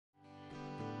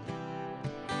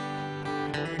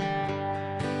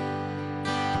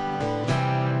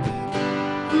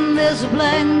there's a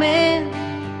black man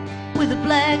with a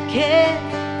black cat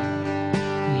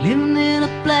living in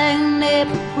a black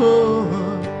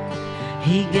neighborhood.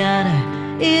 He got a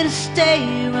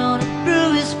interstate running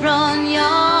through his front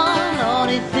yard. All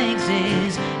he thinks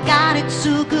is, got it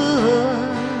so good.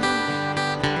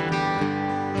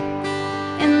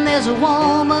 And there's a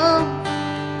woman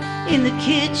in the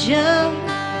kitchen.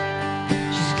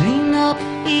 She's cleaning up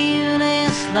evening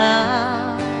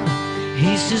slop.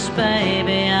 He says,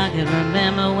 baby, I can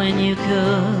remember when you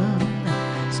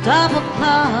could stop a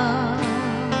clock.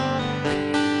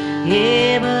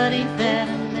 Yeah, but he fell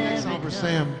in there. That's all for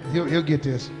Sam. He'll get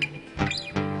this.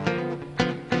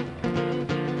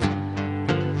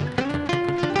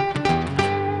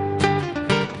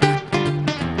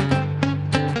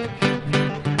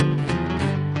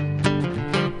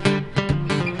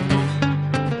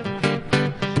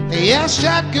 Yeah,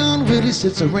 Shotgun Willie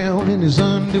sits around in his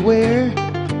underwear,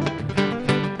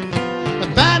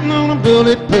 biting on a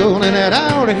bullet, pulling it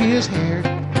out of his hair.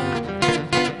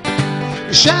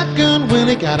 Shotgun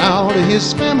Willie got all of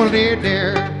his family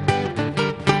there.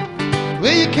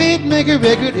 Well, you can't make a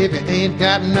record if you ain't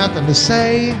got nothing to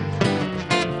say.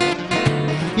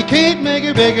 You can't make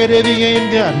a record if you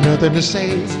ain't got nothing to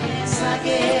say. Yes, I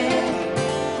get.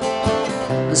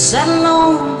 I sat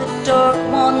alone in the dark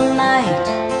one night,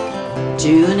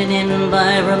 tuning in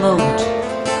by remote.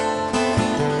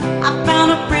 I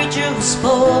found a preacher who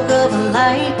spoke of a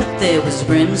light, but there was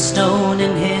brimstone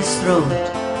in his throat.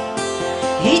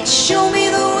 He'd show me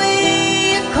the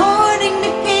way according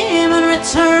to him in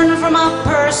return for my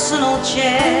personal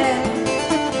check.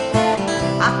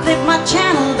 I flipped my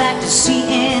channel back to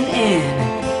CNN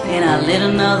and I lit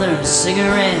another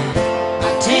cigarette.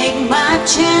 I take my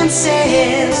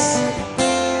chances.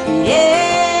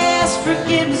 Yes,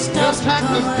 forgiveness does come.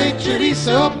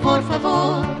 Chorizo, por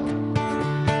favor.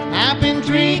 I've been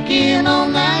drinking all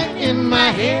night and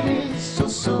my head is so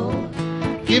sore.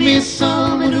 Give me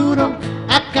some menudo,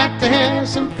 I've got to have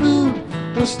some food.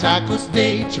 Dos tacos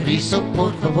de chorizo,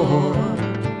 por favor.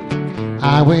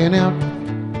 I went out,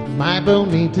 my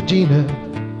bonita Gina,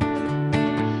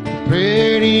 the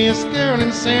prettiest girl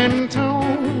in San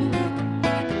Antonio.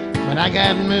 But I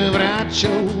got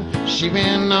muchacho, she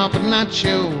ran off with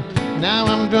nacho. Now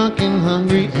I'm drunk and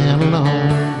hungry and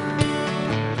alone.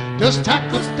 Dos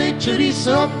tacos de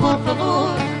chorizo, por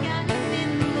favor.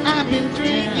 I've been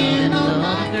drinking all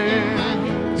night.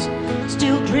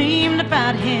 Still dreamed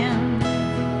about him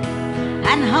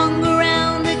and hung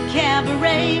around the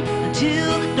cabaret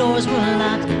until the doors were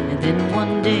locked. And then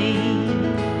one day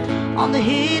on the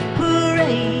hit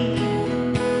parade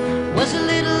was a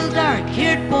little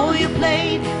dark-haired boy who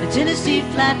played the Tennessee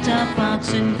flat top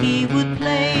box, and he would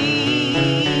play.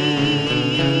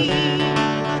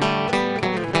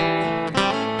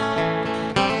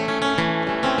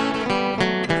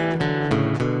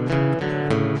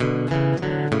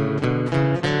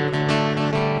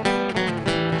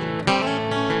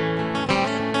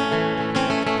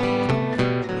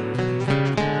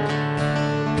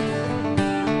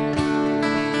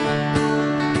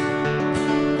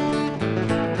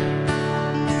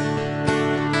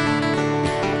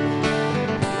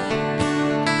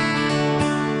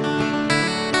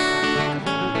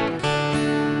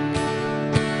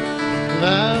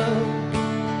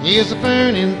 Love is a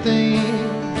burning thing,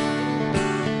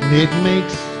 and it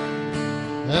makes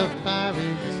a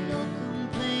fiery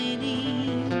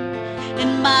complaining,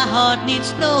 and my heart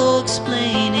needs no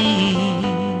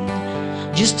explaining,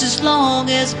 just as long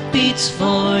as it beats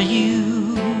for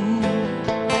you.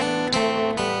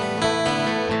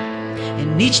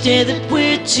 And each day that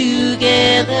we're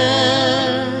together,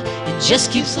 it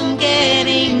just keeps on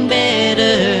getting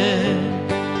better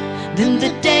than the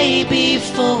day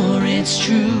before, it's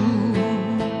true.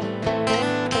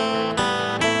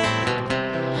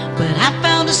 But I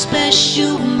found a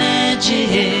special magic,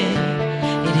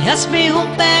 it helps me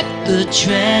hold back the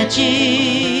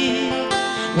tragic.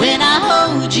 When I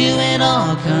hold you, it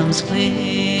all comes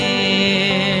clear.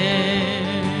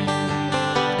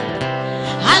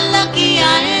 How lucky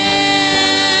I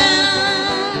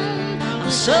am, I'm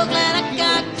so glad I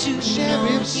got to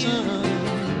sheriff's know you.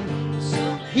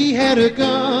 son. He had a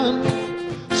gun,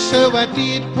 so I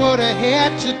did what I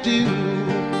had to do.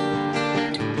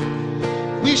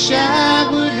 Wish I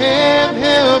would have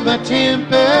held my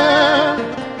temper,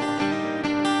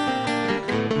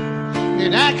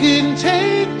 and I couldn't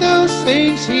take those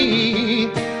things he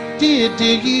did to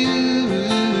you.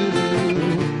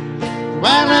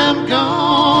 While I'm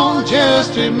gone,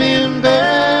 just remember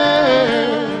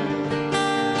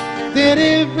that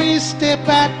every step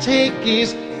I take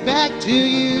is back to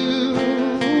you.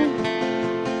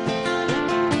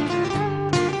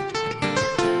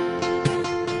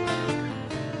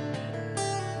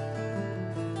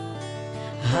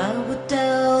 I would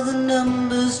dial the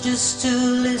numbers just to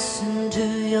listen to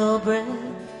your breath,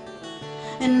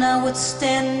 and I would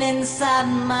stand inside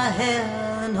my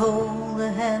hell and hold the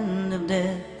hand of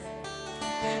death.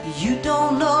 You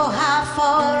don't know how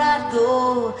far I'd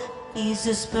go,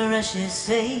 Jesus precious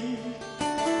say.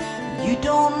 You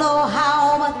don't know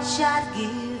how much I'd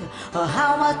give or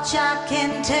how much I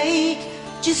can take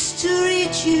just to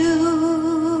reach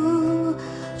you,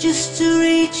 just to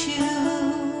reach you.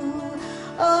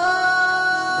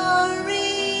 Oh,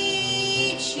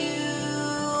 reach you.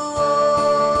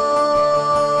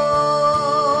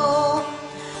 Oh,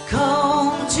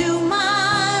 come to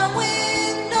my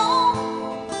window,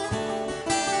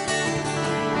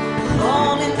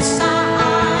 all inside.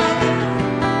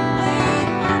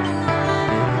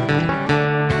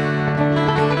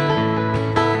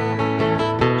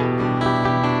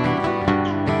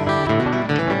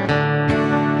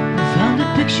 Found a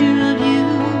picture of you.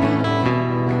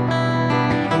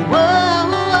 Whoa,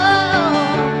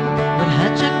 but I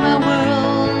took my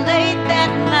world late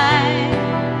that night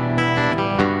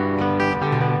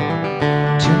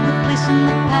to a place in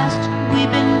the past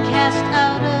we've been cast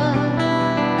out of.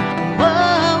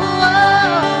 Whoa,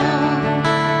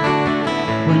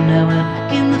 well now we're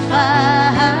back in the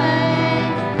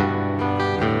fight.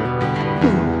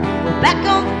 We're back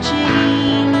on the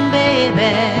chain,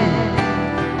 baby.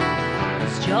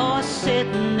 His jaw's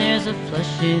sitting, there's a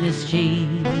flush in his cheeks.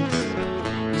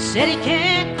 He said he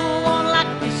can't go on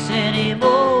like this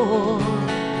anymore.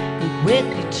 He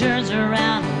quickly turns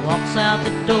around and walks out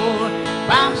the door.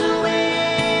 Bombs away,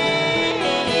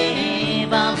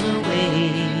 bombs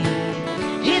away.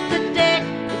 Hit the deck,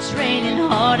 it's raining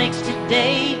heartaches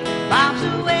today. Bombs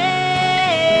away,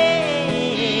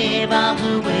 bombs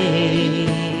away.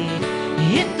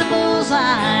 Hit the bullseye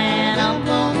and I'm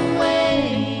on the way.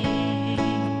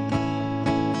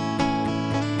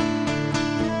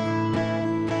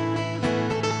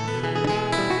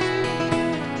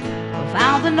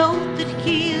 Found the note that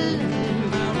killed.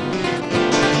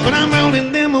 But I'm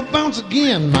rolling them bones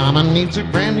again. Mama needs a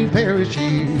brand new pair of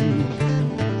shoes.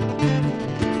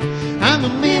 I'm a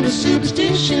man of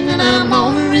superstition and I'm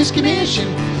on a risky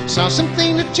mission. Saw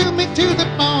something that chilled me to the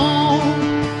bone.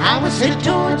 I was headed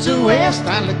towards the west.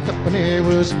 I looked up and there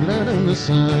was blood on the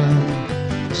sun.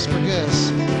 It's for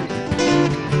Gus.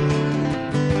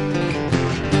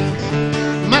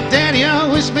 My daddy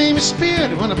always made me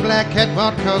scared when a black cat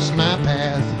walked across my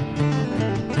path.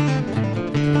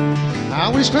 I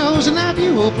always close an eye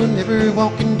view open, never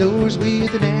walk indoors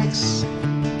with an axe.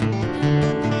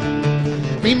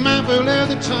 Be mindful of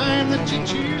the time that you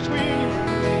choose when you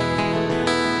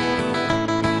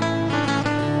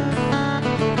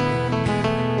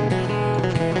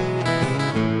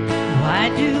Why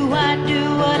do I do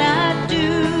what I do?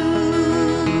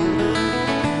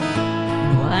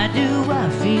 Why do I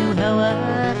feel how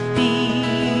I feel?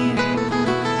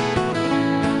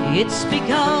 It's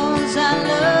because I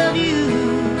love you,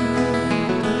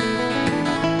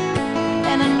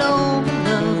 and I know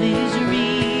love is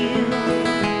real.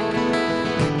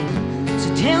 So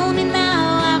tell me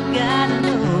now, I've got to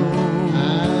know.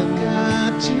 I've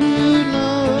got to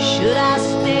know. Should I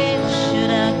stay or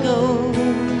should I go?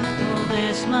 Oh,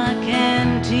 there's my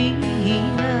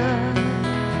cantina,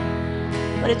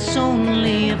 but it's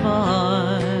only a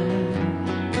bar,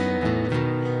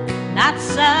 not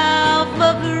south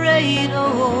of Laredo.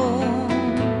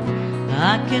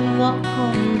 I can walk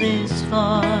home this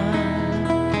far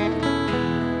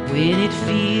when it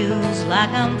feels like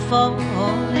I'm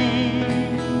falling,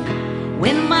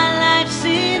 when my life's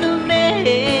in a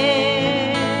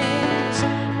mess.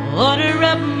 Order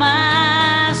up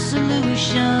my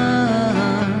solution,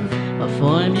 a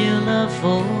formula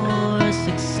for